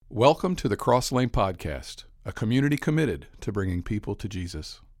Welcome to the Cross Lane Podcast, a community committed to bringing people to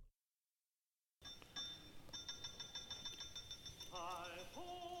Jesus.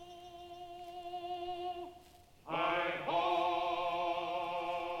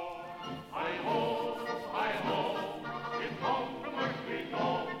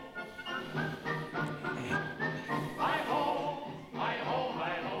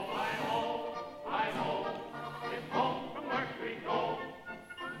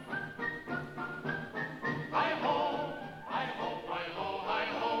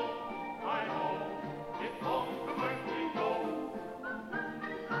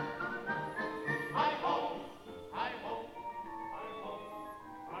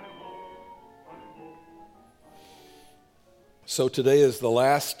 So today is the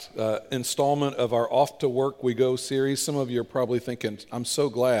last installment of our Off to Work We Go series. Some of you are probably thinking, I'm so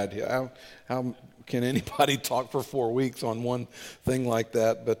glad. How can anybody talk for 4 weeks on one thing like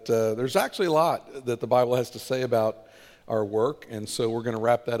that? But there's actually a lot that the Bible has to say about our work, and so we're going to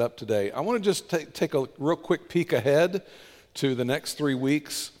wrap that up today. I want to just take a real quick peek ahead to the next 3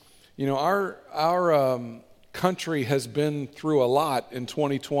 weeks. You know, our country has been through a lot in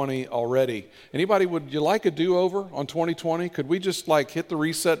 2020 already. Anybody, would you like a do-over on 2020? Could we just hit the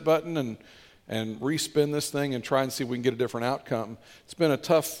reset button and respin this thing and try and see if we can get a different outcome? It's been a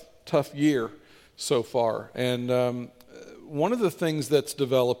tough year so far. And one of the things that's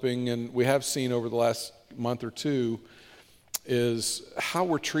developing, and we have seen over the last month or two, is how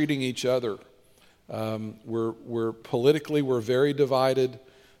we're treating each other. We're politically, we're very divided.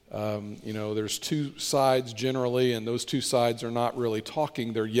 There's two sides generally, and those two sides are not really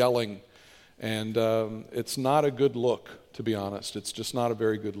talking, they're yelling. And it's not a good look, to be honest. It's just not a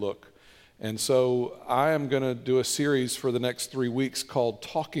very good look. And so I am going to do a series for the next 3 weeks called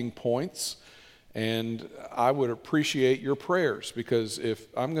Talking Points. And I would appreciate your prayers, because if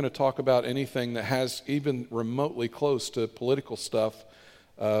I'm going to talk about anything that has even remotely close to political stuff,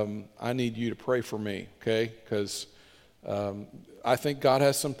 I need you to pray for me, okay? Because I think God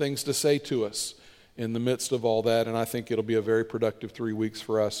has some things to say to us in the midst of all that, and I think it'll be a very productive 3 weeks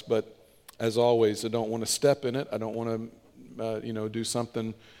for us. But as always, I don't want to step in it. I don't want to, do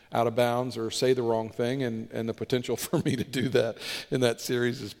something out of bounds or say the wrong thing, and the potential for me to do that in that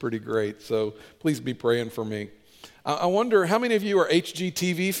series is pretty great. So please be praying for me. I wonder, how many of you are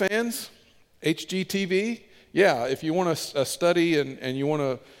HGTV fans? HGTV? Yeah, if you want a study and you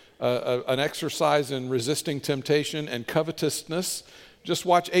want an exercise in resisting temptation and covetousness, just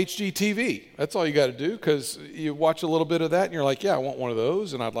watch HGTV. That's all you got to do, because you watch a little bit of that and you're like, yeah, I want one of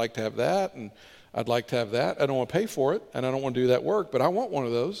those, and I'd like to have that, and I'd like to have that. I don't want to pay for it, and I don't want to do that work, but I want one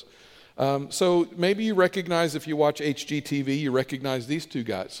of those. So maybe you recognize, if you watch HGTV, you recognize these two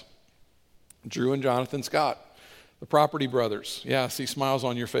guys, Drew and Jonathan Scott, the Property Brothers. Yeah, I see smiles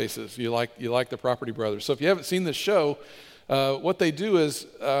on your faces. You like the Property Brothers. So if you haven't seen this show, what they do is,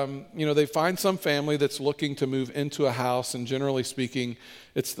 they find some family that's looking to move into a house, and generally speaking,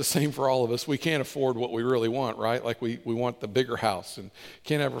 it's the same for all of us. We can't afford what we really want, right? Like we want the bigger house and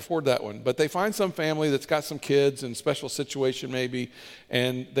can't ever afford that one. But they find some family that's got some kids in special situation maybe,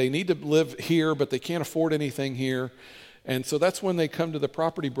 and they need to live here, but they can't afford anything here. And so that's when they come to the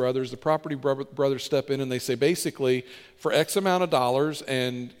Property Brothers. The Property Brothers step in and they say, basically, for X amount of dollars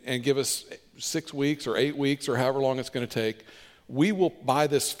and give us 6 weeks or 8 weeks or however long it's going to take, we will buy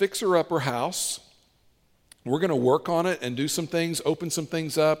this fixer-upper house. We're going to work on it and do some things, open some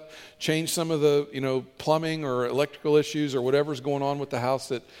things up, change some of the plumbing or electrical issues or whatever's going on with the house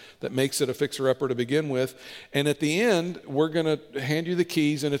that makes it a fixer-upper to begin with. And at the end, we're going to hand you the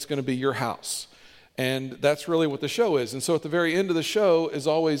keys, and it's going to be your house. And that's really what the show is. And so at the very end of the show is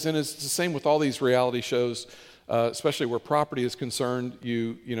always, and it's the same with all these reality shows, especially where property is concerned, at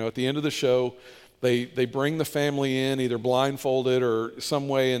the end of the show, they bring the family in, either blindfolded or some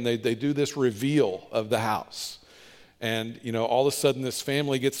way, and they do this reveal of the house. And, all of a sudden this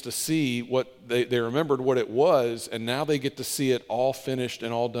family gets to see what they remembered what it was, and now they get to see it all finished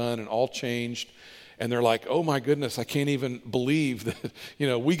and all done and all changed. And they're like, oh my goodness, I can't even believe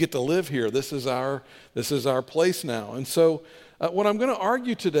that, we get to live here. This is our place now. And so what I'm going to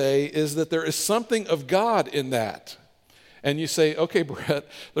argue today is that there is something of God in that. And you say, okay, Brett,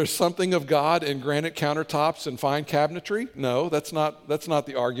 there's something of God in granite countertops and fine cabinetry? No, that's not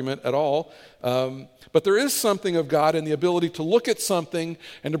the argument at all. But there is something of God in the ability to look at something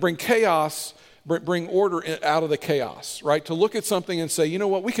and to bring order out of the chaos, right? To look at something and say, you know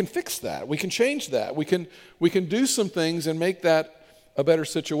what, we can fix that. We can change that. We can do some things and make that a better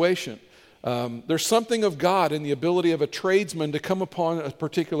situation. There's something of God in the ability of a tradesman to come upon a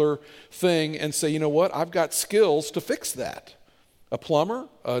particular thing and say, you know what, I've got skills to fix that. a plumber,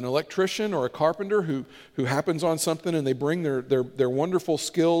 an electrician, or a carpenter who happens on something and they bring their wonderful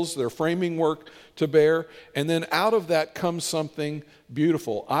skills, their framing work to bear, and then out of that comes something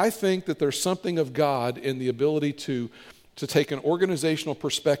beautiful. I think that there's something of God in the ability to take an organizational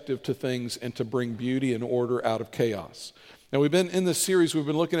perspective to things and to bring beauty and order out of chaos. Now, we've been in this series, we've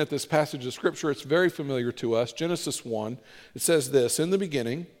been looking at this passage of Scripture. It's very familiar to us. Genesis 1, it says this, "In the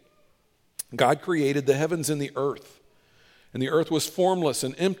beginning, God created the heavens and the earth. And the earth was formless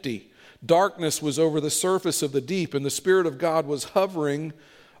and empty. Darkness was over the surface of the deep, and the Spirit of God was hovering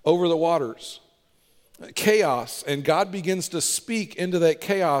over the waters." Chaos, and God begins to speak into that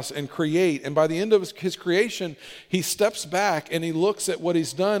chaos and create. And by the end of his creation, he steps back and he looks at what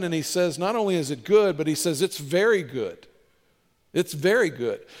he's done and he says, not only is it good, but he says, it's very good. It's very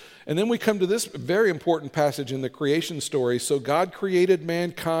good. And then we come to this very important passage in the creation story. So God created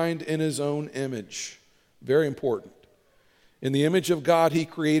mankind in his own image. Very important. In the image of God, he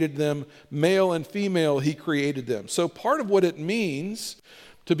created them. Male and female, he created them. So part of what it means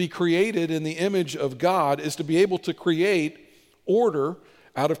to be created in the image of God is to be able to create order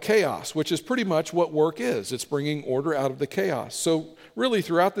out of chaos, which is pretty much what work is. It's bringing order out of the chaos. So really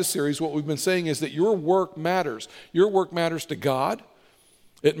throughout this series, what we've been saying is that your work matters. Your work matters to God.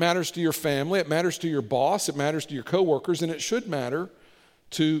 It matters to your family. It matters to your boss. It matters to your coworkers, and it should matter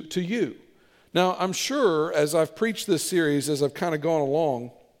to you. Now, I'm sure as I've preached this series, as I've kind of gone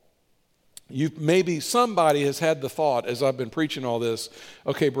along, maybe somebody has had the thought as I've been preaching all this,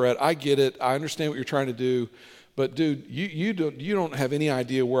 okay, Brett, I get it. I understand what you're trying to do. But dude, you don't have any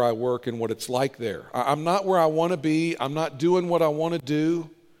idea where I work and what it's like there. I'm not where I want to be. I'm not doing what I want to do.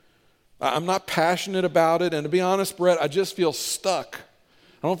 I'm not passionate about it. And to be honest, Brett, I just feel stuck.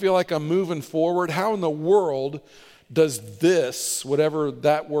 I don't feel like I'm moving forward. How in the world does this, whatever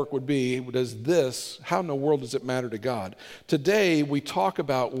that work would be, how in the world does it matter to God? Today, we talk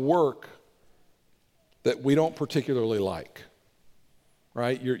about work that we don't particularly like,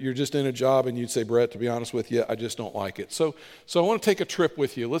 right? You're just in a job and you'd say, Brett, to be honest with you, I just don't like it. So I want to take a trip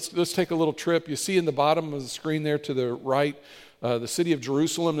with you. Let's take a little trip. You see in the bottom of the screen there to the right, the city of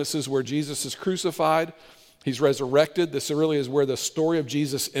Jerusalem. This is where Jesus is crucified. He's resurrected. This really is where the story of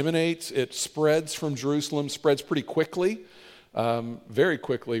Jesus emanates. It spreads from Jerusalem, spreads pretty quickly, very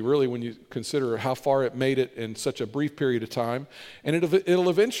quickly, really, when you consider how far it made it in such a brief period of time. And it'll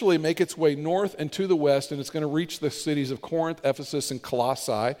eventually make its way north and to the west, and it's going to reach the cities of Corinth, Ephesus, and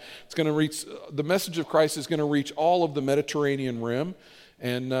Colossae. It's going to reach, the message of Christ is going to reach all of the Mediterranean rim.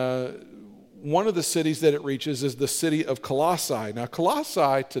 And one of the cities that it reaches is the city of Colossae. Now,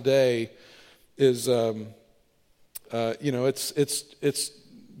 Colossae today is...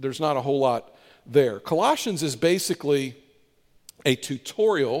 there's not a whole lot there. Colossians is basically a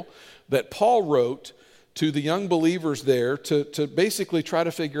tutorial that Paul wrote to the young believers there to basically try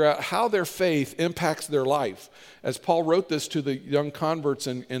to figure out how their faith impacts their life. As Paul wrote this to the young converts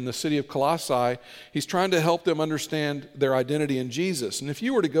in the city of Colossae, he's trying to help them understand their identity in Jesus. And if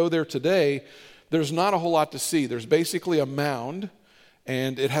you were to go there today, there's not a whole lot to see. There's basically a mound,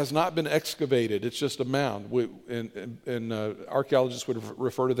 and it has not been excavated. It's just a mound. Archaeologists would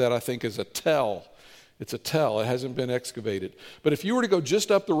refer to that, I think, as a tell. It's a tell. It hasn't been excavated. But if you were to go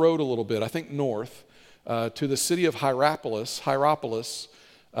just up the road a little bit, I think north, to the city of Hierapolis,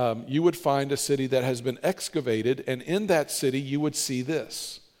 you would find a city that has been excavated, and in that city you would see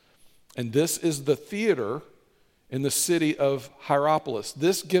this. And this is the theater in the city of Hierapolis.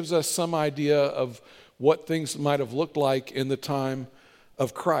 This gives us some idea of what things might have looked like in the time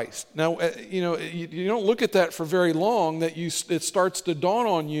of Christ. Now, you don't look at that for very long that it starts to dawn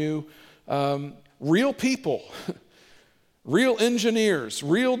on you, real people, real engineers,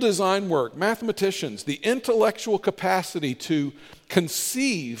 real design work, mathematicians, the intellectual capacity to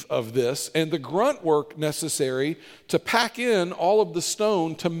conceive of this and the grunt work necessary to pack in all of the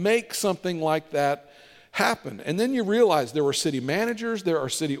stone to make something like that happen. And then you realize there were city managers, there are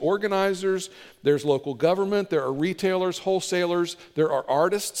city organizers, there's local government, there are retailers, wholesalers, there are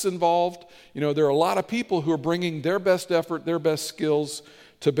artists involved. There are a lot of people who are bringing their best effort, their best skills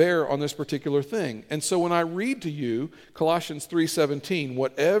to bear on this particular thing. And so when I read to you Colossians 3:17,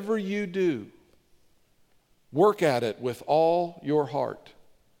 whatever you do, work at it with all your heart.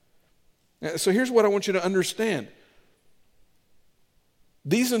 So here's what I want you to understand.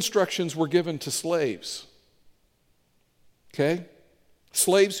 These instructions were given to slaves, okay?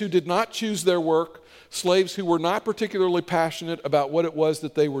 Slaves who did not choose their work, slaves who were not particularly passionate about what it was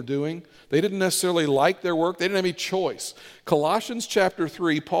that they were doing. They didn't necessarily like their work. They didn't have any choice. Colossians chapter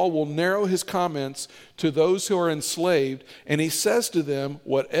 3, Paul will narrow his comments to those who are enslaved, and he says to them,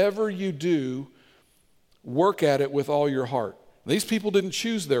 whatever you do, work at it with all your heart. These people didn't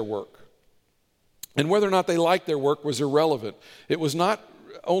choose their work. And whether or not they liked their work was irrelevant. It was not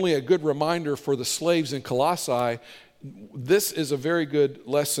only a good reminder for the slaves in Colossae, this is a very good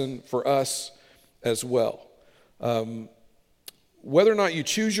lesson for us as well. Whether or not you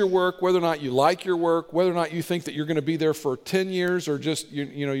choose your work, whether or not you like your work, whether or not you think that you're going to be there for 10 years or just,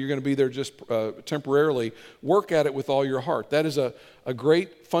 you're going to be there just temporarily, work at it with all your heart. That is a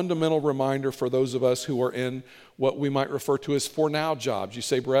great fundamental reminder for those of us who are in what we might refer to as for now jobs. You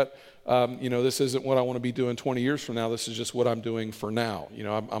say, Brett, this isn't what I want to be doing 20 years from now. This is just what I'm doing for now.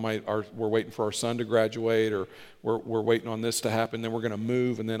 We're waiting for our son to graduate, or we're waiting on this to happen. Then we're going to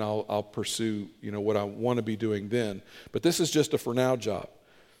move, and then I'll pursue, what I want to be doing then. But this is just a for now job.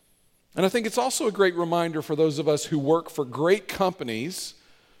 And I think it's also a great reminder for those of us who work for great companies.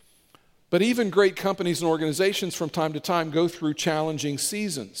 But even great companies and organizations from time to time go through challenging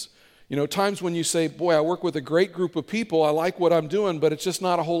seasons. Times when you say, boy, I work with a great group of people, I like what I'm doing, but it's just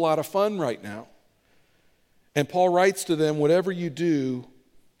not a whole lot of fun right now. And Paul writes to them, whatever you do,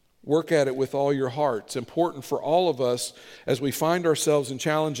 work at it with all your heart. It's important for all of us as we find ourselves in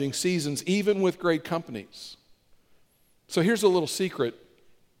challenging seasons, even with great companies. So here's a little secret.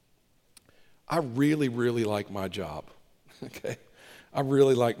 I really, really like my job. Okay? I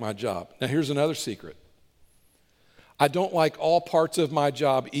really like my job. Now here's another secret. I don't like all parts of my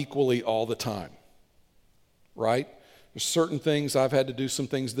job equally all the time, right? There's certain things, I've had to do some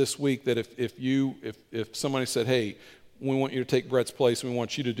things this week that if somebody said, hey, we want you to take Brett's place and we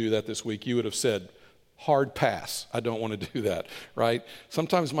want you to do that this week, you would have said, hard pass. I don't want to do that, right?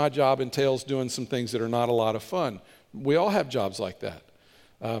 Sometimes my job entails doing some things that are not a lot of fun. We all have jobs like that.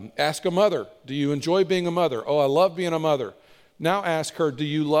 Ask a mother, do you enjoy being a mother? Oh, I love being a mother. Now ask her, do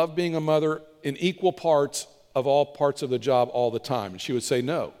you love being a mother in equal parts of all parts of the job all the time? And she would say,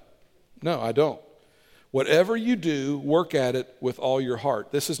 no, I don't. Whatever you do, work at it with all your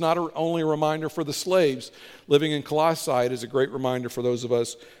heart. This is not only a reminder for the slaves living in Colossae. It is a great reminder for those of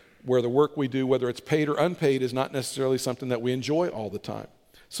us where the work we do, whether it's paid or unpaid, is not necessarily something that we enjoy all the time.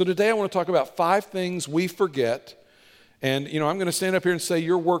 So today I want to talk about 5 things we forget. And, I'm going to stand up here and say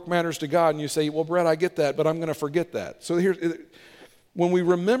your work matters to God. And you say, well, Brett, I get that, but I'm going to forget that. So when we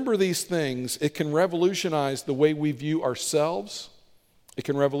remember these things, it can revolutionize the way we view ourselves. It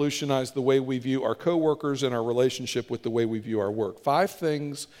can revolutionize the way we view our coworkers and our relationship with the way we view our work. 5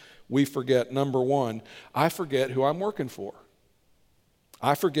 things we forget. Number 1, I forget who I'm working for.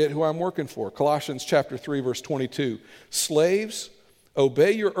 I forget who I'm working for. Colossians chapter 3, verse 22. Slaves,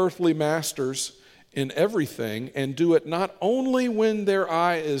 obey your earthly masters in everything, and do it not only when their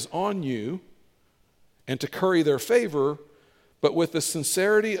eye is on you and to curry their favor, but with the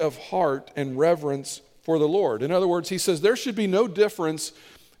sincerity of heart and reverence for the Lord. In other words, he says there should be no difference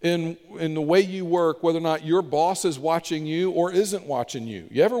in the way you work, whether or not your boss is watching you or isn't watching you.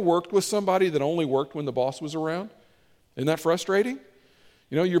 You ever worked with somebody that only worked when the boss was around? Isn't that frustrating?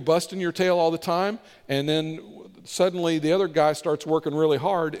 You're busting your tail all the time, and then suddenly the other guy starts working really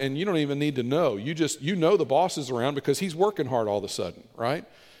hard, and you don't even need to know. You know the boss is around because he's working hard all of a sudden, right?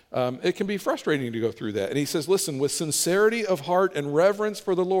 It can be frustrating to go through that. And he says, listen, with sincerity of heart and reverence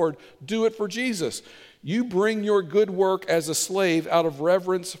for the Lord, do it for Jesus. You bring your good work as a slave out of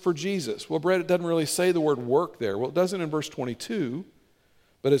reverence for Jesus. Well, Brett, it doesn't really say the word work there. Well, it doesn't in verse 22,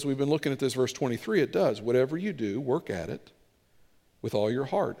 but as we've been looking at this verse 23, it does. Whatever you do, work at it with all your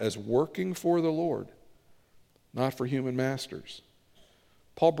heart as working for the Lord, not for human masters.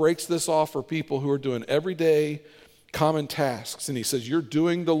 Paul breaks this off for people who are doing everyday common tasks, and he says, you're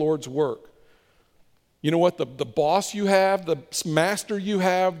doing the Lord's work. You know what? The boss you have, the master you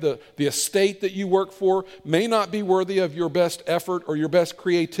have, the estate that you work for may not be worthy of your best effort or your best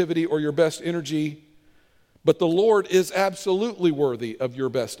creativity or your best energy, but the Lord is absolutely worthy of your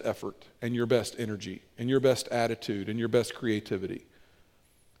best effort and your best energy and your best attitude and your best creativity.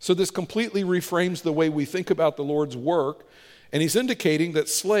 So this completely reframes the way we think about the Lord's work. And he's indicating that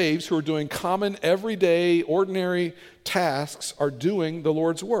slaves who are doing common, everyday, ordinary tasks are doing the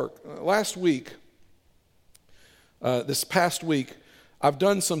Lord's work. This past week, I've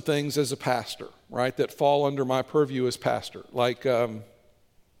done some things as a pastor, right, that fall under my purview as pastor. Like, it's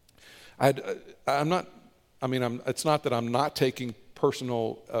not that I'm not taking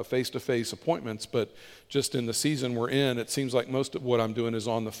personal face-to-face appointments, but just in the season we're in, it seems like most of what I'm doing is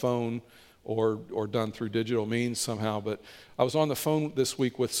on the phone or done through digital means somehow. But I was on the phone this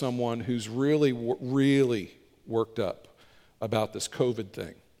week with someone who's really worked up about this COVID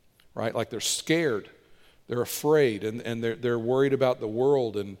thing, right? Like they're scared, they're afraid, and they're worried about the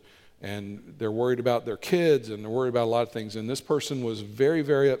world, and they're worried about their kids, and they're worried about a lot of things. And this person was very,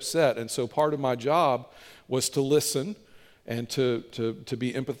 very upset. And so part of my job was to listen and to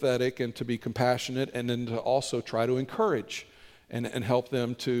be empathetic and to be compassionate, and then to also try to encourage and help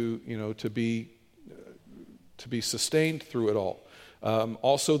them to be sustained through it all.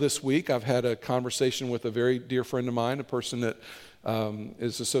 Also this week, I've had a conversation with a very dear friend of mine, a person that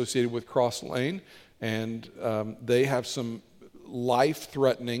is associated with Cross Lane, and they have some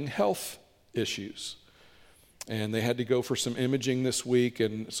life-threatening health issues. And they had to go for some imaging this week,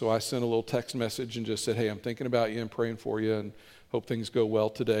 and so I sent a little text message and just said, hey, I'm thinking about you and praying for you and hope things go well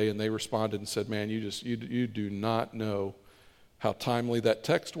today. And they responded and said, man, you do not know how timely that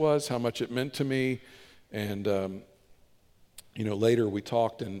text was, how much it meant to me. And, later we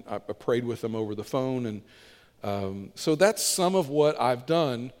talked and I prayed with them over the phone. And so that's some of what I've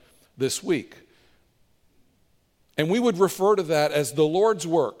done this week. And we would refer to that as the Lord's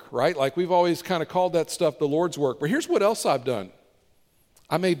work, right? Like we've always kind of called that stuff the Lord's work. But here's what else I've done.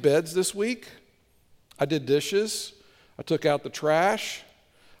 I made beds this week. I did dishes. I took out the trash.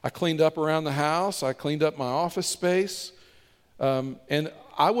 I cleaned up around the house. I cleaned up my office space. And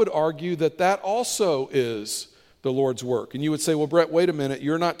I would argue that also is the Lord's work. And you would say, well, Brett, wait a minute.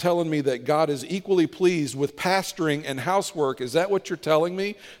 You're not telling me that God is equally pleased with pastoring and housework. Is that what you're telling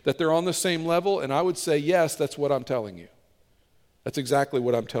me? That they're on the same level? And I would say, yes, that's what I'm telling you. That's exactly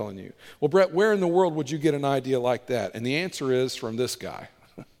what I'm telling you. Well, Brett, where in the world would you get an idea like that? And the answer is from this guy.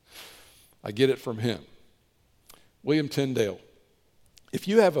 I get it from him. William Tyndale. If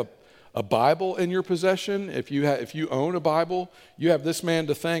you have a Bible in your possession, if you own a Bible, you have this man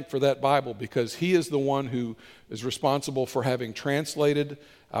to thank for that Bible, because he is the one who is responsible for having translated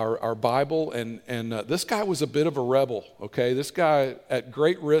our Bible. And this guy was a bit of a rebel, okay? This guy, at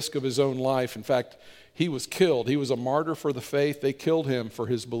great risk of his own life, in fact, he was killed. He was a martyr for the faith. They killed him for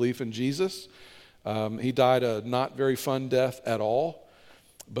his belief in Jesus. He died a not very fun death at all.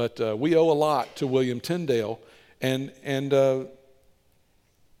 But we owe a lot to William Tyndale. And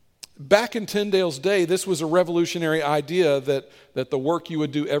back in Tyndale's day, this was a revolutionary idea that the work you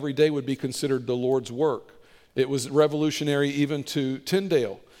would do every day would be considered the Lord's work. It was revolutionary even to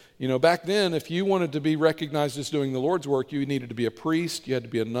Tyndale. Back then, if you wanted to be recognized as doing the Lord's work, you needed to be a priest, you had to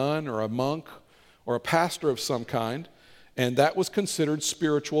be a nun or a monk or a pastor of some kind, and that was considered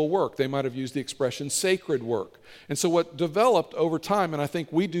spiritual work. They might have used the expression sacred work. And so what developed over time, and I think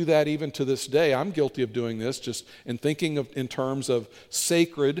we do that even to this day, I'm guilty of doing this, just in thinking in terms of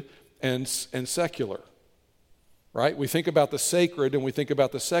sacred and secular, right? We think about the sacred and we think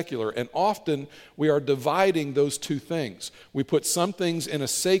about the secular, and often we are dividing those two things. We put some things in a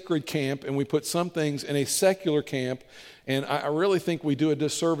sacred camp and we put some things in a secular camp, and I really think we do a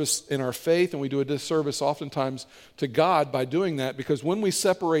disservice in our faith, and we do a disservice oftentimes to God by doing that, because when we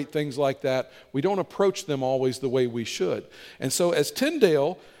separate things like that, we don't approach them always the way we should. And so as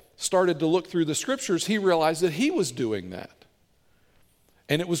Tyndale started to look through the scriptures, he realized that he was doing that.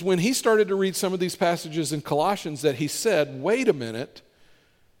 And it was when he started to read some of these passages in Colossians that he said, wait a minute,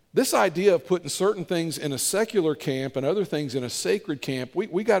 this idea of putting certain things in a secular camp and other things in a sacred camp,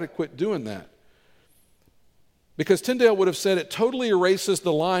 we got to quit doing that. Because Tyndale would have said it totally erases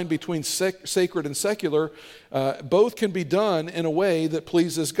the line between sacred and secular. Both can be done in a way that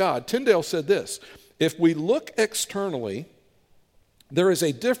pleases God. Tyndale said this: if we look externally, there is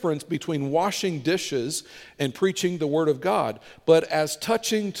a difference between washing dishes and preaching the Word of God. But as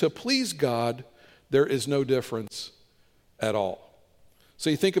touching to please God, there is no difference at all. So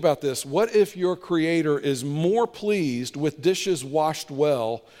you think about this. What if your Creator is more pleased with dishes washed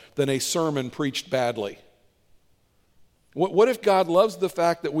well than a sermon preached badly? What if God loves the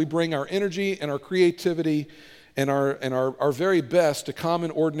fact that we bring our energy and our creativity and our very best to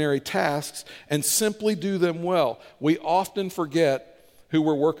common ordinary tasks and simply do them well? We often forget who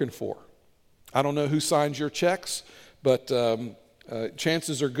we're working for. I don't know who signs your checks, but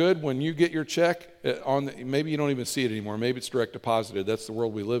chances are good when you get your check, maybe you don't even see it anymore. Maybe it's direct deposited. That's the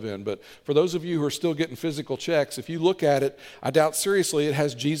world we live in. But for those of you who are still getting physical checks, if you look at it, I doubt seriously it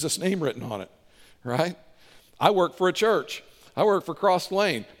has Jesus' name written on it, right? I work for a church. I work for Cross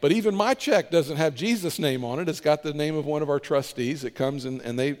Lane. But even my check doesn't have Jesus' name on it. It's got the name of one of our trustees. It comes and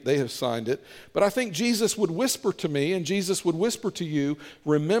they have signed it. But I think Jesus would whisper to me, and Jesus would whisper to you,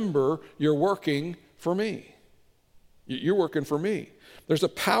 remember, you're working for me. You're working for me. There's a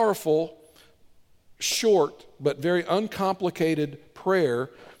powerful, short, but very uncomplicated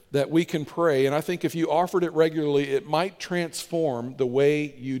prayer that we can pray. And I think if you offered it regularly, it might transform the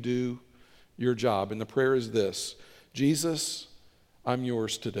way you do your job. And the prayer is this: Jesus, I'm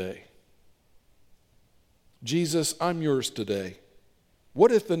yours today. Jesus, I'm yours today.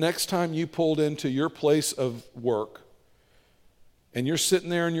 What if the next time you pulled into your place of work and you're sitting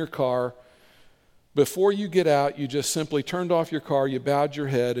there in your car before you get out, you just simply turned off your car, you bowed your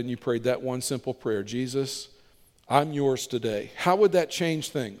head, and you prayed that one simple prayer, Jesus, I'm yours today. How would that change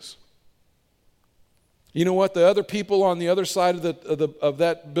things? You know what? The other people on the other side of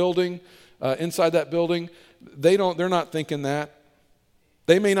that building, inside that building, they're not thinking that.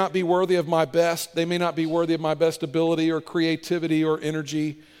 They may not be worthy of my best. They may not be worthy of my best ability or creativity or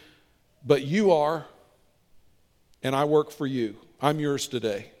energy, but you are, and I work for you. I'm yours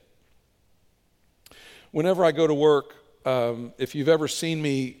today. Whenever I go to work, if you've ever seen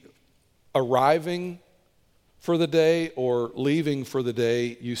me arriving for the day or leaving for the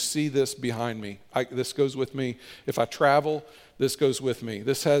day, you see this behind me. This goes with me. If I travel, this goes with me.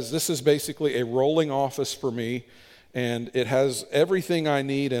 This is basically a rolling office for me, and it has everything I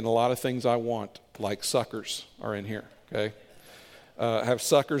need and a lot of things I want, like suckers are in here, okay? I have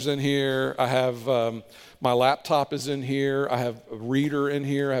suckers in here. I have my laptop is in here. I have a reader in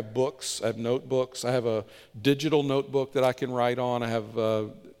here. I have books. I have notebooks. I have a digital notebook that I can write on. I have a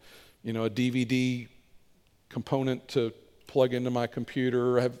DVD component to plug into my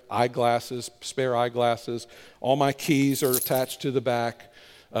computer. I have eyeglasses, spare eyeglasses. All my keys are attached to the back.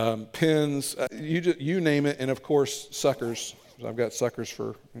 Pens, you name it, and of course suckers. I've got suckers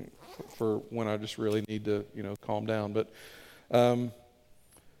for when I just really need to calm down. But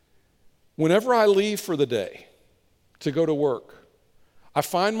whenever I leave for the day to go to work, I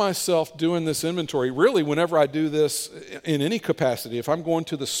find myself doing this inventory. Really, whenever I do this in any capacity, if I'm going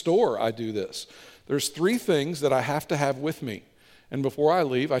to the store, I do this. There's 3 things that I have to have with me. And before I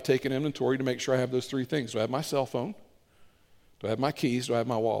leave, I take an inventory to make sure I have those 3 things. Do I have my cell phone? Do I have my keys? Do I have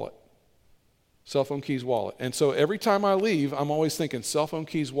my wallet? Cell phone, keys, wallet. And so every time I leave, I'm always thinking cell phone,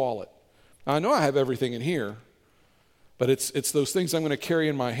 keys, wallet. Now, I know I have everything in here, but it's those things I'm going to carry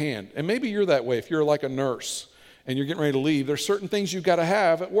in my hand. And maybe you're that way. If you're like a nurse and you're getting ready to leave, there's certain things you've got to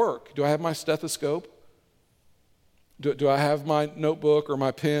have at work. Do I have my stethoscope? Do I have my notebook or my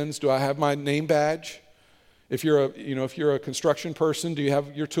pens? Do I have my name badge? If you're a construction person, do you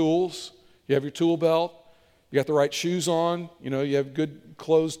have your tools? You have your tool belt? You got the right shoes on? You have good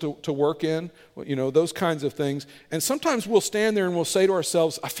clothes to work in? Those kinds of things. And sometimes we'll stand there and we'll say to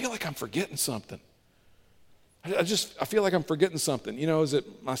ourselves, I feel like I'm forgetting something. I feel like I'm forgetting something. Is it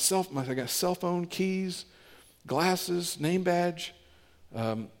I got cell phone, keys, glasses, name badge,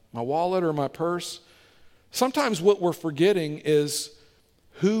 my wallet or my purse? Sometimes what we're forgetting is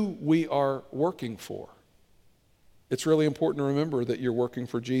who we are working for. It's really important to remember that you're working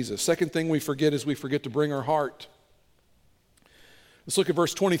for Jesus. Second thing we forget is we forget to bring our heart. Let's look at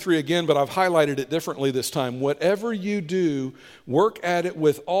verse 23 again, but I've highlighted it differently this time. Whatever you do, work at it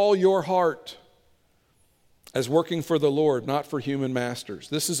with all your heart, as working for the Lord, not for human masters.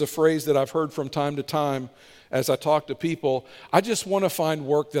 This is a phrase that I've heard from time to time as I talk to people. I just want to find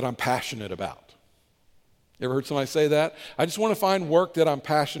work that I'm passionate about. You ever heard somebody say that? I just want to find work that I'm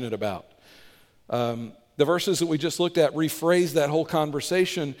passionate about. The verses that we just looked at rephrase that whole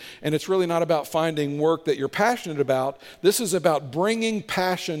conversation, and it's really not about finding work that you're passionate about. This is about bringing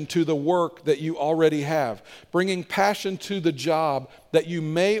passion to the work that you already have, bringing passion to the job that you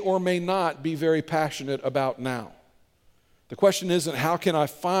may or may not be very passionate about now. The question isn't how can I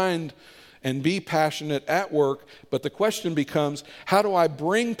find and be passionate at work, but the question becomes, how do I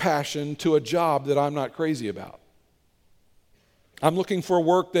bring passion to a job that I'm not crazy about? I'm looking for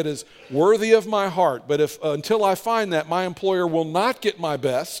work that is worthy of my heart, but until I find that, my employer will not get my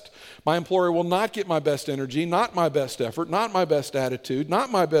best. My employer will not get my best energy, not my best effort, not my best attitude,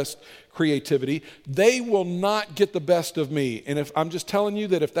 not my best creativity. They will not get the best of me. And if I'm just telling you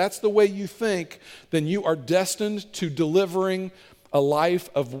that if that's the way you think, then you are destined to delivering a life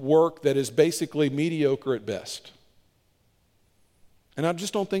of work that is basically mediocre at best. And I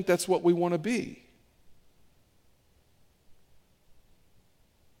just don't think that's what we want to be.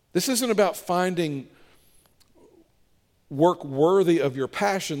 This isn't about finding work worthy of your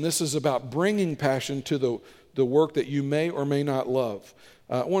passion. This is about bringing passion to the work that you may or may not love.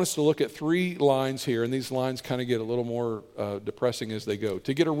 I want us to look at 3 lines here, and these lines kind of get a little more depressing as they go.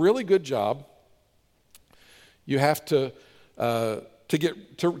 To get a really good job, you have to get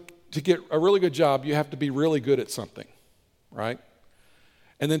a really good job, you have to be really good at something, right?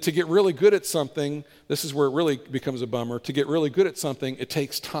 And then to get really good at something, this is where it really becomes a bummer. To get really good at something, it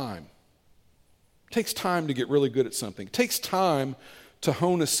takes time. It takes time to get really good at something. It takes time to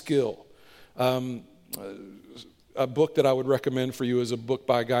hone a skill. A book that I would recommend for you is a book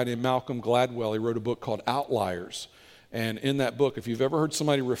by a guy named Malcolm Gladwell. He wrote a book called Outliers. And in that book, if you've ever heard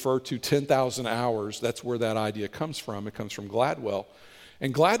somebody refer to 10,000 hours, that's where that idea comes from. It comes from Gladwell.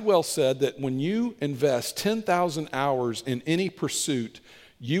 And Gladwell said that when you invest 10,000 hours in any pursuit,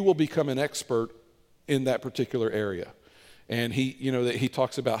 you will become an expert in that particular area. And he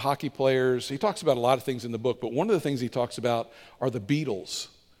talks about hockey players. He talks about a lot of things in the book, but one of the things he talks about are the Beatles.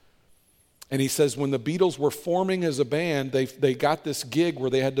 And he says when the Beatles were forming as a band, they got this gig where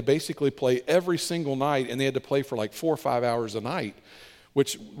they had to basically play every single night, and they had to play for like 4 or 5 hours a night,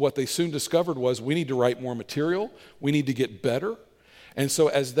 which what they soon discovered was we need to write more material, we need to get better. And so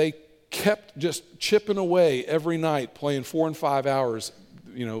as they kept just chipping away every night, playing 4 and 5 hours,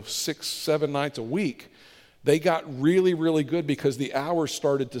 6, 7 nights a week, they got really, really good because the hours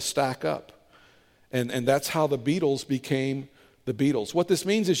started to stack up. And that's how the Beatles became the Beatles. What this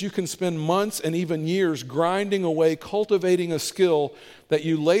means is you can spend months and even years grinding away, cultivating a skill that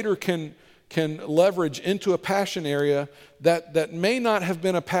you later can leverage into a passion area that may not have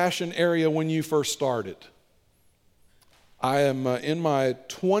been a passion area when you first started. I am in my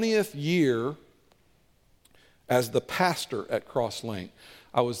 20th year as the pastor at Cross Lane.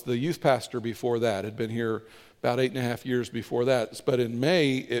 I was the youth pastor before that. Had been here about 8.5 years before that. But in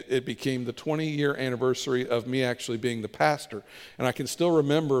May, it became the 20-year anniversary of me actually being the pastor. And I can still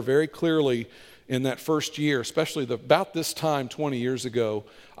remember very clearly in that first year, especially about this time 20 years ago,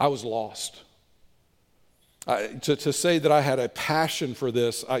 I was lost. To say that I had a passion for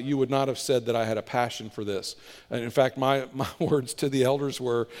this, you would not have said that I had a passion for this. And in fact, my words to the elders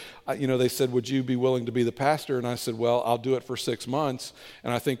were, they said, would you be willing to be the pastor? And I said, well, I'll do it for 6 months.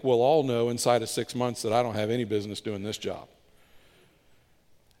 And I think we'll all know inside of 6 months that I don't have any business doing this job.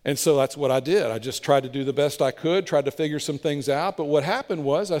 And so that's what I did. I just tried to do the best I could, tried to figure some things out. But what happened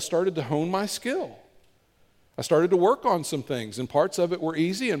was I started to hone my skill. I started to work on some things, and parts of it were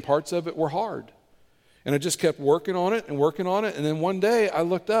easy and parts of it were hard. And I just kept working on it. And then one day I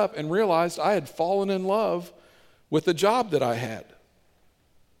looked up and realized I had fallen in love with the job that I had.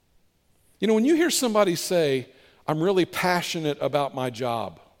 When you hear somebody say, I'm really passionate about my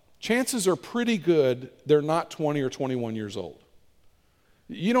job, chances are pretty good they're not 20 or 21 years old.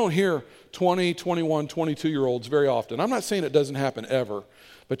 You don't hear 20, 21, 22-year-olds very often. I'm not saying it doesn't happen ever,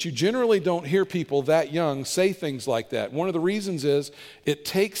 but you generally don't hear people that young say things like that. One of the reasons is it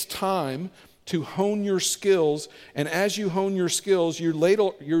takes time to hone your skills, and as you hone your skills, you're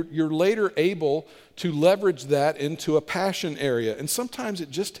later able to leverage that into a passion area, and sometimes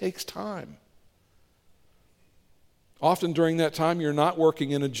it just takes time. Often during that time, you're not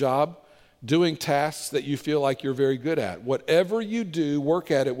working in a job, doing tasks that you feel like you're very good at. Whatever you do,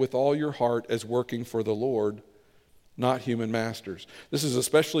 work at it with all your heart as working for the Lord, not human masters. This is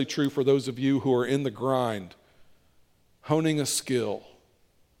especially true for those of you who are in the grind, honing a skill,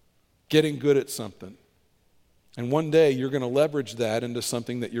 getting good at something. And one day you're going to leverage that into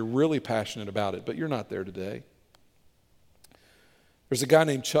something that you're really passionate about it, but you're not there today. There's a guy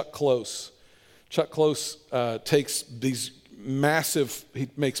named Chuck Close. Chuck Close takes these he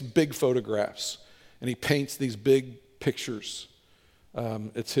makes big photographs, and he paints these big pictures.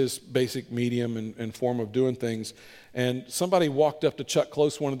 It's his basic medium and form of doing things. And somebody walked up to Chuck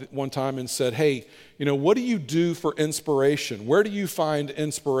Close one time and said, hey, what do you do for inspiration? Where do you find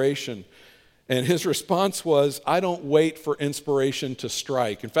inspiration? And his response was, I don't wait for inspiration to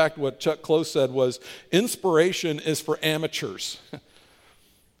strike. In fact, what Chuck Close said was, inspiration is for amateurs.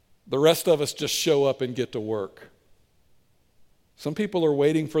 The rest of us just show up and get to work. Some people are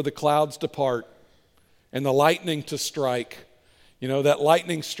waiting for the clouds to part and the lightning to strike. That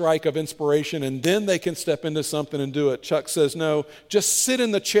lightning strike of inspiration, and then they can step into something and do it. Chuck says, no, just sit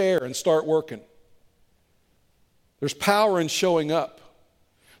in the chair and start working. There's power in showing up.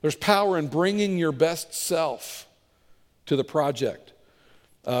 There's power in bringing your best self to the project.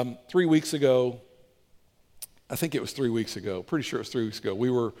 3 weeks ago, I think it was 3 weeks ago, pretty sure it was 3 weeks ago, we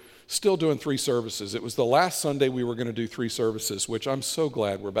were still doing 3 services. It was the last Sunday we were going to do 3 services, which I'm so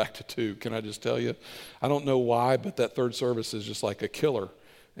glad we're back to 2. Can I just tell you? I don't know why, but that third service is just like a killer.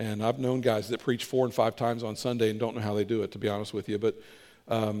 And I've known guys that preach 4 and 5 times on Sunday and don't know how they do it, to be honest with you. But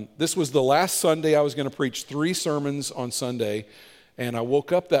this was the last Sunday I was going to preach 3 sermons on Sunday. And I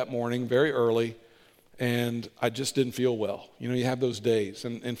woke up that morning very early, and I just didn't feel well. You have those days.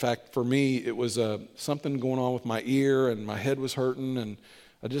 And in fact, for me, it was something going on with my ear, and my head was hurting, and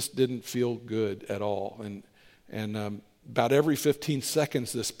I just didn't feel good at all. And about every 15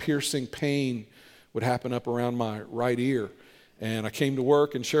 seconds, this piercing pain would happen up around my right ear. And I came to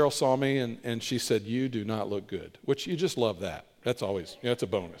work, and Cheryl saw me, and she said, you do not look good, which you just love that. That's always, that's a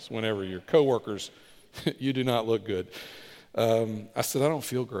bonus. Whenever your coworkers, you do not look good. I said, I don't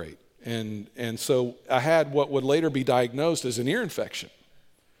feel great. And so I had what would later be diagnosed as an ear infection.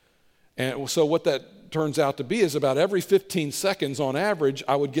 And so what that turns out to be is about every 15 seconds on average,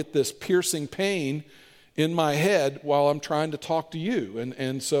 I would get this piercing pain in my head while I'm trying to talk to you.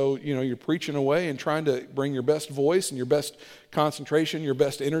 And so, you're preaching away and trying to bring your best voice and your best concentration, your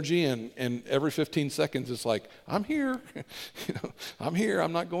best energy, and every 15 seconds it's like, I'm here. I'm here.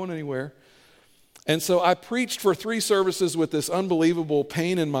 I'm not going anywhere. And so I preached for 3 services with this unbelievable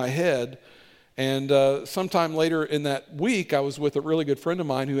pain in my head. And sometime later in that week, I was with a really good friend of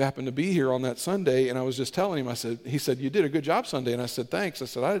mine who happened to be here on that Sunday, and I was just telling him, he said, you did a good job Sunday. And I said, thanks. I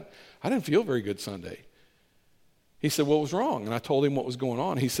said, I didn't feel very good Sunday. He said, what was wrong? And I told him what was going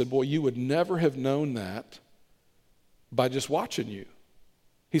on. He said, boy, you would never have known that by just watching you.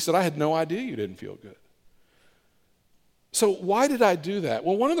 He said, I had no idea you didn't feel good. So why did I do that?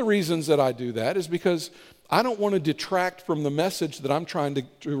 Well, one of the reasons that I do that is because I don't want to detract from the message that I'm trying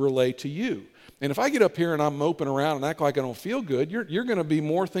to relay to you. And if I get up here and I'm moping around and act like I don't feel good, you're going to be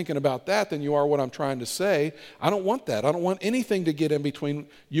more thinking about that than you are what I'm trying to say. I don't want that. I don't want anything to get in between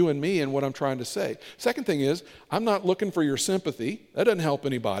you and me and what I'm trying to say. Second thing is, I'm not looking for your sympathy. That doesn't help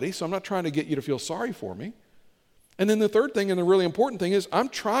anybody, so I'm not trying to get you to feel sorry for me. And then the third thing, and the really important thing, is I'm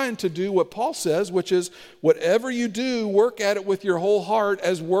trying to do what Paul says, which is whatever you do, work at it with your whole heart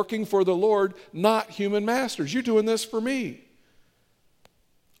as working for the Lord, not human masters. You're doing this for me.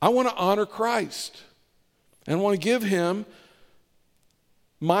 I want to honor Christ and I want to give him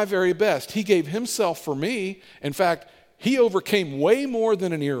my very best. He gave himself for me. In fact, he overcame way more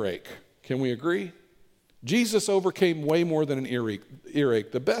than an earache. Can we agree? Jesus overcame way more than an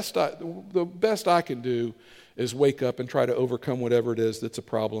earache. The best I can do is wake up and try to overcome whatever it is that's a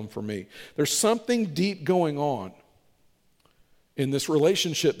problem for me. There's something deep going on in this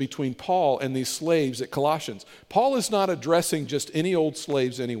relationship between Paul and these slaves at Colossians. Paul is not addressing just any old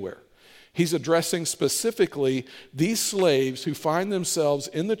slaves anywhere. He's addressing specifically these slaves who find themselves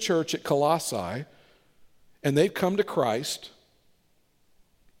in the church at Colossae, and they've come to Christ,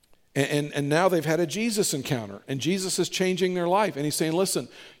 and now they've had a Jesus encounter, and Jesus is changing their life. And he's saying, listen,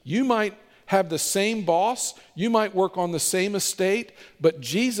 you might have the same boss, you might work on the same estate, but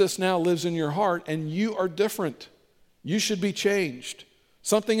Jesus now lives in your heart, and you are different. You should be changed.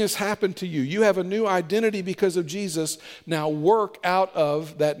 Something has happened to you. You have a new identity because of Jesus. Now work out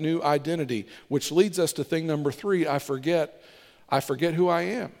of that new identity, which leads us to thing number 3. I forget who I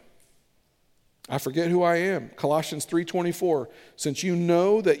am. I forget who I am. Colossians 3:24. Since you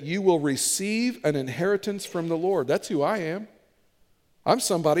know that you will receive an inheritance from the Lord. That's who I am. I'm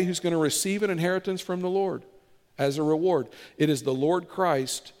somebody who's going to receive an inheritance from the Lord as a reward. It is the Lord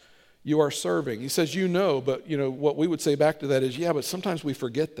Christ you are serving. He says, but what we would say back to that is, but sometimes we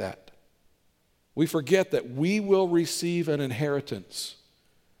forget that. We forget that we will receive an inheritance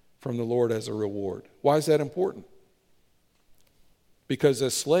from the Lord as a reward. Why is that important? Because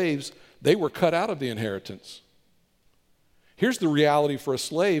as slaves, they were cut out of the inheritance. Here's the reality for a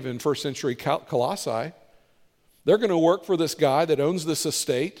slave in first century Colossae. They're going to work for this guy that owns this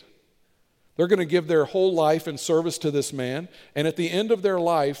estate. They're going to give their whole life in service to this man. And at the end of their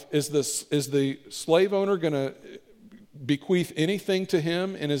life, is the slave owner going to bequeath anything to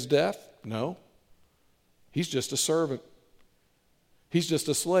him in his death? No. He's just a servant. He's just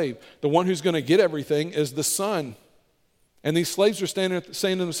a slave. The one who's going to get everything is the son. And these slaves are saying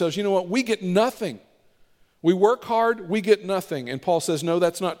to themselves, you know what? We get nothing. We work hard, we get nothing. And Paul says, no,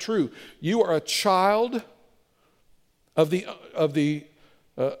 that's not true. You are a child of the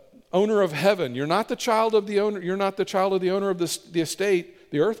owner of heaven. You're not the child of the owner. You're not the child of the owner of the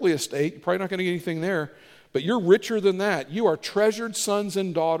estate, the earthly estate. You're probably not going to get anything there. But you're richer than that. You are treasured sons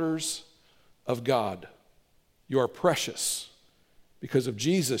and daughters of God. You are precious. Because of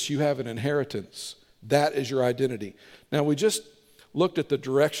Jesus, you have an inheritance. That is your identity. Now, we just looked at the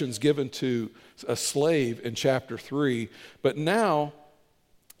directions given to a slave in chapter 3. But now,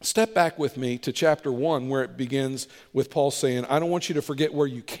 step back with me to chapter 1, where it begins with Paul saying, I don't want you to forget where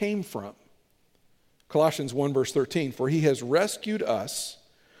you came from. Colossians 1, verse 13, for he has rescued us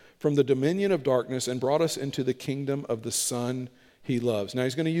from the dominion of darkness and brought us into the kingdom of the Son he loves. Now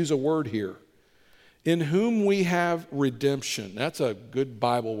he's going to use a word here. In whom we have redemption. That's a good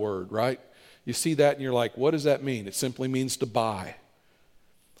Bible word, right? You see that and you're like, what does that mean? It simply means to buy.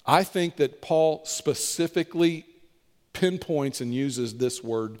 I think that Paul specifically pinpoints and uses this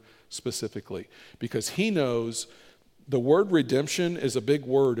word specifically because he knows the word redemption is a big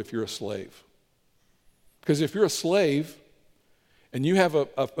word if you're a slave. Because if you're a slave and you have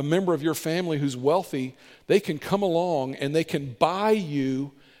a member of your family who's wealthy, they can come along and they can buy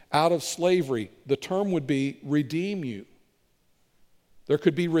you out of slavery. The term would be redeem you. There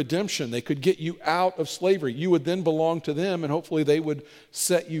could be redemption. They could get you out of slavery. You would then belong to them, and hopefully they would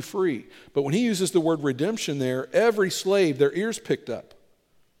set you free. But when he uses the word redemption there, every slave, their ears picked up.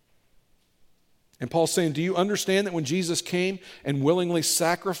 And Paul's saying, do you understand that when Jesus came and willingly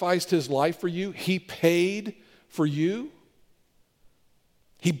sacrificed his life for you, he paid for you?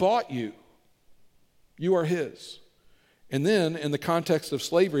 He bought you. You are his. And then in the context of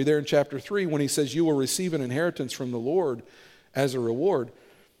slavery there in chapter 3, when he says you will receive an inheritance from the Lord as a reward,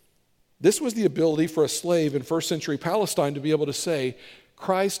 this was the ability for a slave in first century Palestine to be able to say,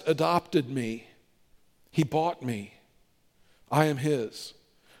 Christ adopted me. He bought me. I am his.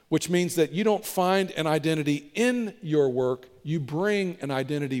 Which means that you don't find an identity in your work, you bring an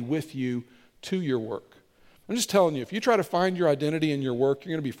identity with you to your work. I'm just telling you, if you try to find your identity in your work,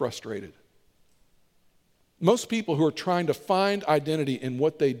 you're going to be frustrated. Most people who are trying to find identity in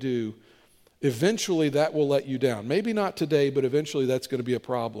what they do, eventually that will let you down. Maybe not today, but eventually that's going to be a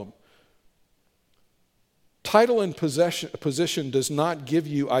problem. Title and position does not give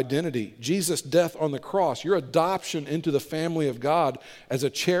you identity. Jesus' death on the cross, your adoption into the family of God as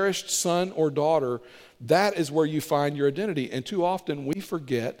a cherished son or daughter, that is where you find your identity. And too often we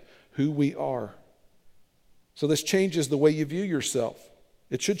forget who we are. So this changes the way you view yourself.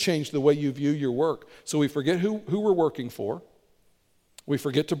 It should change the way you view your work. So we forget who we're working for. We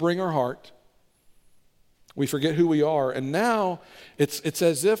forget to bring our heart. We forget who we are. And now it's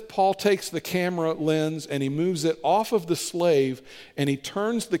as if Paul takes the camera lens and he moves it off of the slave and he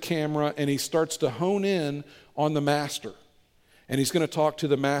turns the camera and he starts to hone in on the master. And he's going to talk to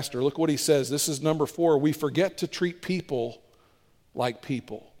the master. Look what he says. This is number 4. We forget to treat people like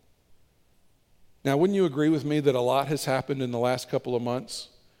people. Now, wouldn't you agree with me that a lot has happened in the last couple of months?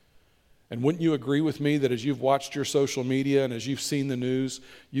 And wouldn't you agree with me that as you've watched your social media and as you've seen the news,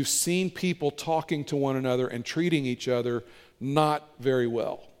 you've seen people talking to one another and treating each other not very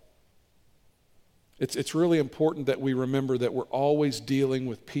well? It's really important that we remember that we're always dealing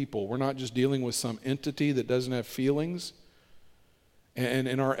with people. We're not just dealing with some entity that doesn't have feelings. And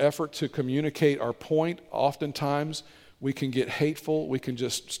in our effort to communicate our point, oftentimes we can get hateful. We can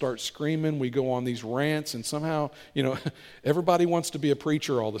just start screaming. We go on these rants, and somehow, everybody wants to be a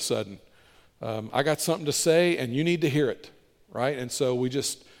preacher all of a sudden. I got something to say, and you need to hear it, right? And so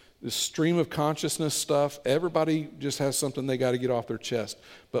this stream of consciousness stuff, everybody just has something they got to get off their chest.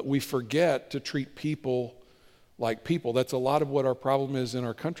 But we forget to treat people like people. That's a lot of what our problem is in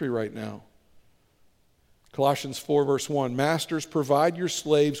our country right now. Colossians 4, verse 1, Masters, provide your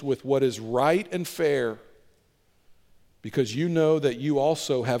slaves with what is right and fair, because you know that you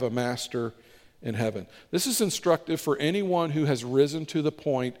also have a master in heaven. This is instructive for anyone who has risen to the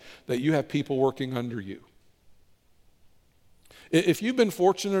point that you have people working under you. If you've been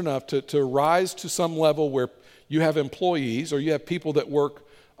fortunate enough to rise to some level where you have employees or you have people that work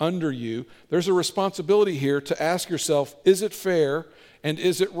under you, there's a responsibility here to ask yourself, is it fair and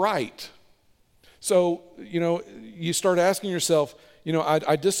is it right? So, you start asking yourself,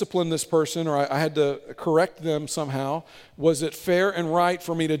 I disciplined this person, or I had to correct them somehow. Was it fair and right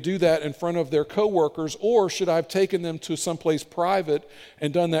for me to do that in front of their coworkers, or should I have taken them to someplace private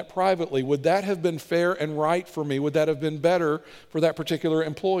and done that privately? Would that have been fair and right for me? Would that have been better for that particular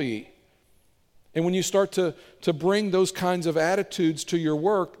employee? And when you start to bring those kinds of attitudes to your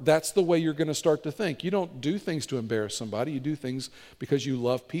work, that's the way you're going to start to think. You don't do things to embarrass somebody. You do things because you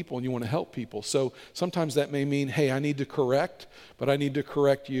love people and you want to help people. So sometimes that may mean, hey, I need to correct, but I need to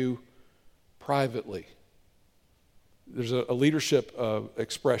correct you privately. There's a leadership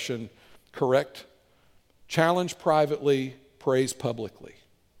expression, correct, challenge privately, praise publicly.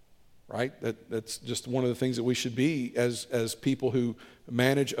 Right? That's just one of the things that we should be as people who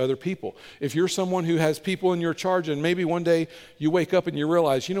manage other people. If you're someone who has people in your charge and maybe one day you wake up and you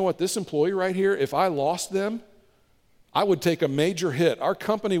realize, you know what, this employee right here, if I lost them, I would take a major hit. Our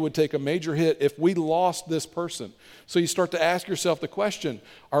company would take a major hit if we lost this person. So you start to ask yourself the question,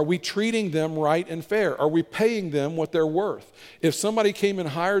 are we treating them right and fair? Are we paying them what they're worth? If somebody came and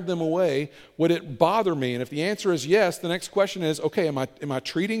hired them away, would it bother me? And if the answer is yes, the next question is, okay, am I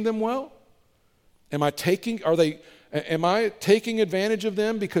treating them well? Am I taking advantage of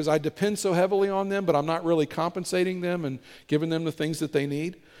them because I depend so heavily on them, but I'm not really compensating them and giving them the things that they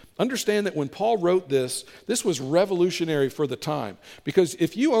need? Understand that when Paul wrote this was revolutionary for the time. Because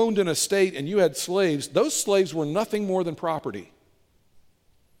if you owned an estate and you had slaves, those slaves were nothing more than property.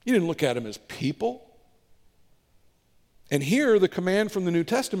 You didn't look at them as people. And here the command from the New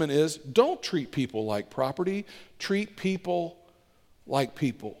Testament is, don't treat people like property, treat people like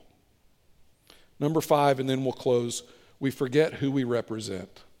people. Number 5, and then we'll close, we forget who we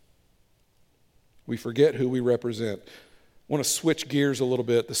represent. We forget who we represent. I want to switch gears a little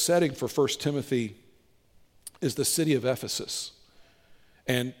bit. The setting for 1 Timothy is the city of Ephesus.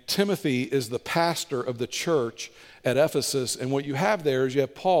 And Timothy is the pastor of the church at Ephesus. And what you have there is you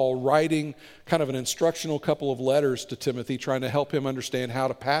have Paul writing kind of an instructional couple of letters to Timothy, trying to help him understand how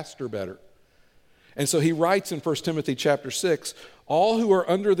to pastor better. And so he writes in 1 Timothy chapter 6, all who are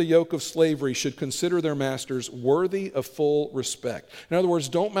under the yoke of slavery should consider their masters worthy of full respect. In other words,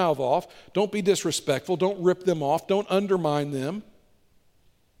 don't mouth off, don't be disrespectful, don't rip them off, don't undermine them.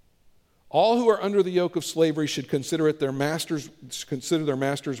 All who are under the yoke of slavery should consider their masters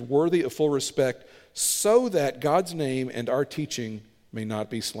worthy of full respect, so that God's name and our teaching may not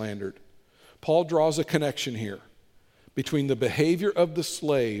be slandered. Paul draws a connection here between the behavior of the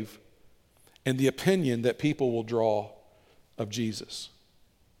slave and the opinion that people will draw of Jesus.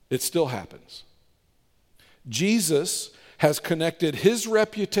 It still happens. Jesus has connected his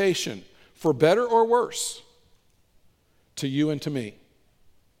reputation, for better or worse, to you and to me.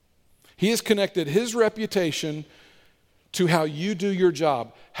 He has connected his reputation to how you do your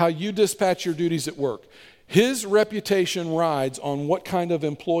job, how you dispatch your duties at work. His reputation rides on what kind of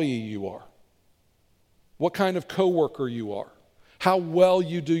employee you are, what kind of coworker you are, how well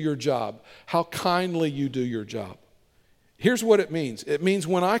you do your job, how kindly you do your job. Here's what it means. It means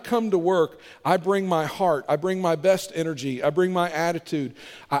when I come to work, I bring my heart, I bring my best energy, I bring my attitude,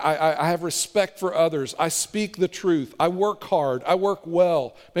 I have respect for others, I speak the truth, I work hard, I work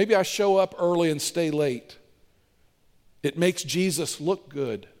well. Maybe I show up early and stay late. It makes Jesus look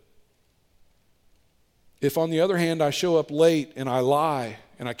good. If, on the other hand, I show up late and I lie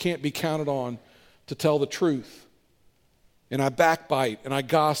and I can't be counted on to tell the truth, and I backbite, and I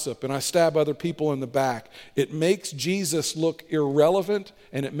gossip, and I stab other people in the back, it makes Jesus look irrelevant,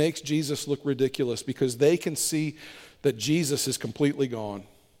 and it makes Jesus look ridiculous, because they can see that Jesus is completely gone.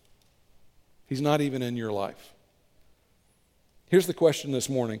 He's not even in your life. Here's the question this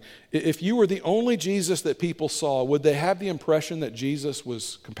morning. If you were the only Jesus that people saw, would they have the impression that Jesus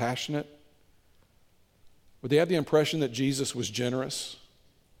was compassionate? Would they have the impression that Jesus was generous?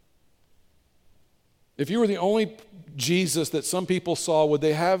 If you were the only Jesus that some people saw, would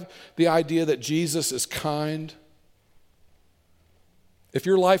they have the idea that Jesus is kind? If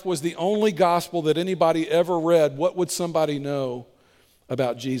your life was the only gospel that anybody ever read, what would somebody know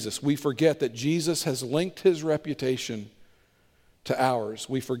about Jesus? We forget that Jesus has linked his reputation to ours.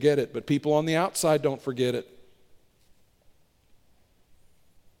 We forget it, but people on the outside don't forget it.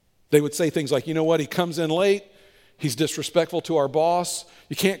 They would say things like, you know what, he comes in late. He's disrespectful to our boss.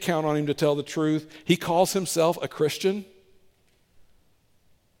 You can't count on him to tell the truth. He calls himself a Christian.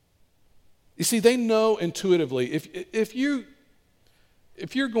 You see, they know intuitively. If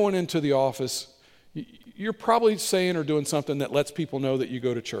you're going into the office, you're probably saying or doing something that lets people know that you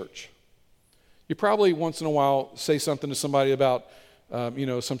go to church. You probably once in a while say something to somebody about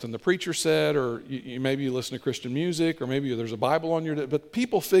something the preacher said, or maybe you listen to Christian music, or maybe there's a Bible on your... But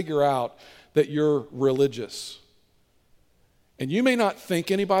people figure out that you're religious. And you may not think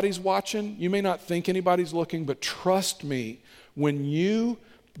anybody's watching, you may not think anybody's looking, but trust me, when you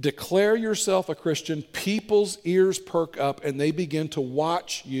declare yourself a Christian, people's ears perk up and they begin to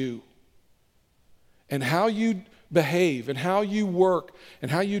watch you. And how you behave and how you work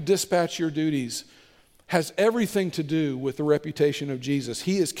and how you dispatch your duties has everything to do with the reputation of Jesus.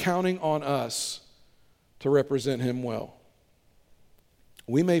 He is counting on us to represent him well.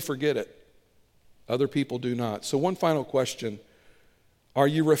 We may forget it. Other people do not. So one final question. Are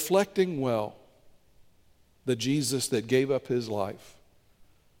you reflecting well the Jesus that gave up his life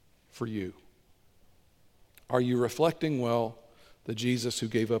for you? Are you reflecting well the Jesus who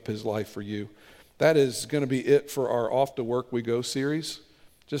gave up his life for you? That is going to be it for our Off to Work We Go series.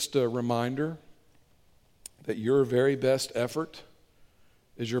 Just a reminder that your very best effort,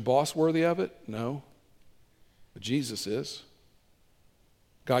 is your boss worthy of it? No. But Jesus is.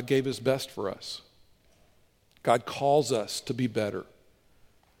 God gave his best for us. God calls us to be better.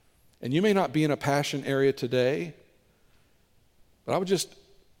 And you may not be in a passion area today, but I would just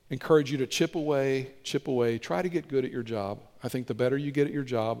encourage you to chip away, try to get good at your job. I think the better you get at your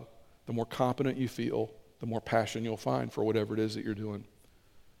job, the more competent you feel, the more passion you'll find for whatever it is that you're doing.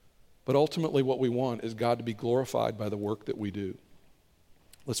 But ultimately what we want is God to be glorified by the work that we do.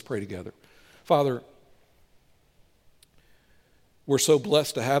 Let's pray together. Father, we're so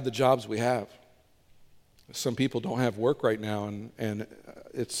blessed to have the jobs we have. Some people don't have work right now, and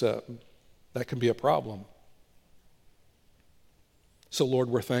it's that can be a problem. So, Lord,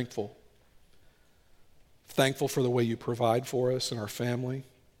 we're thankful. Thankful for the way you provide for us and our family.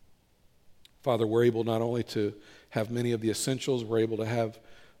 Father, we're able not only to have many of the essentials, we're able to have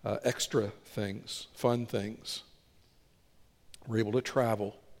extra things, fun things. We're able to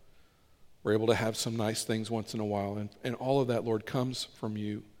travel. We're able to have some nice things once in a while. And all of that, Lord, comes from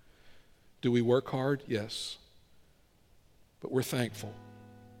you. Do we work hard? Yes. But we're thankful.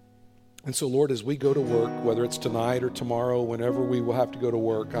 And so, Lord, as we go to work, whether it's tonight or tomorrow, whenever we will have to go to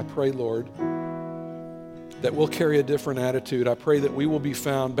work, I pray, Lord, that we'll carry a different attitude. I pray that we will be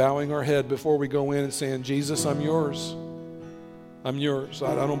found bowing our head before we go in and saying, Jesus, I'm yours. I'm yours.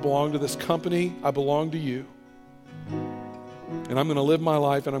 I don't belong to this company. I belong to you. And I'm going to live my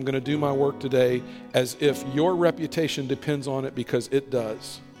life and I'm going to do my work today as if your reputation depends on it, because it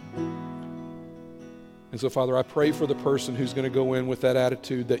does. And so, Father, I pray for the person who's going to go in with that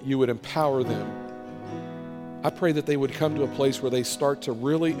attitude, that you would empower them. I pray that they would come to a place where they start to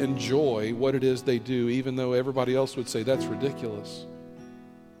really enjoy what it is they do, even though everybody else would say, that's ridiculous.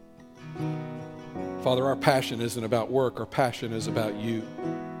 Father, our passion isn't about work. Our passion is about you.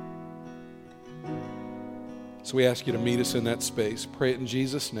 So we ask you to meet us in that space. Pray it in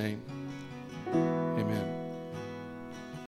Jesus' name.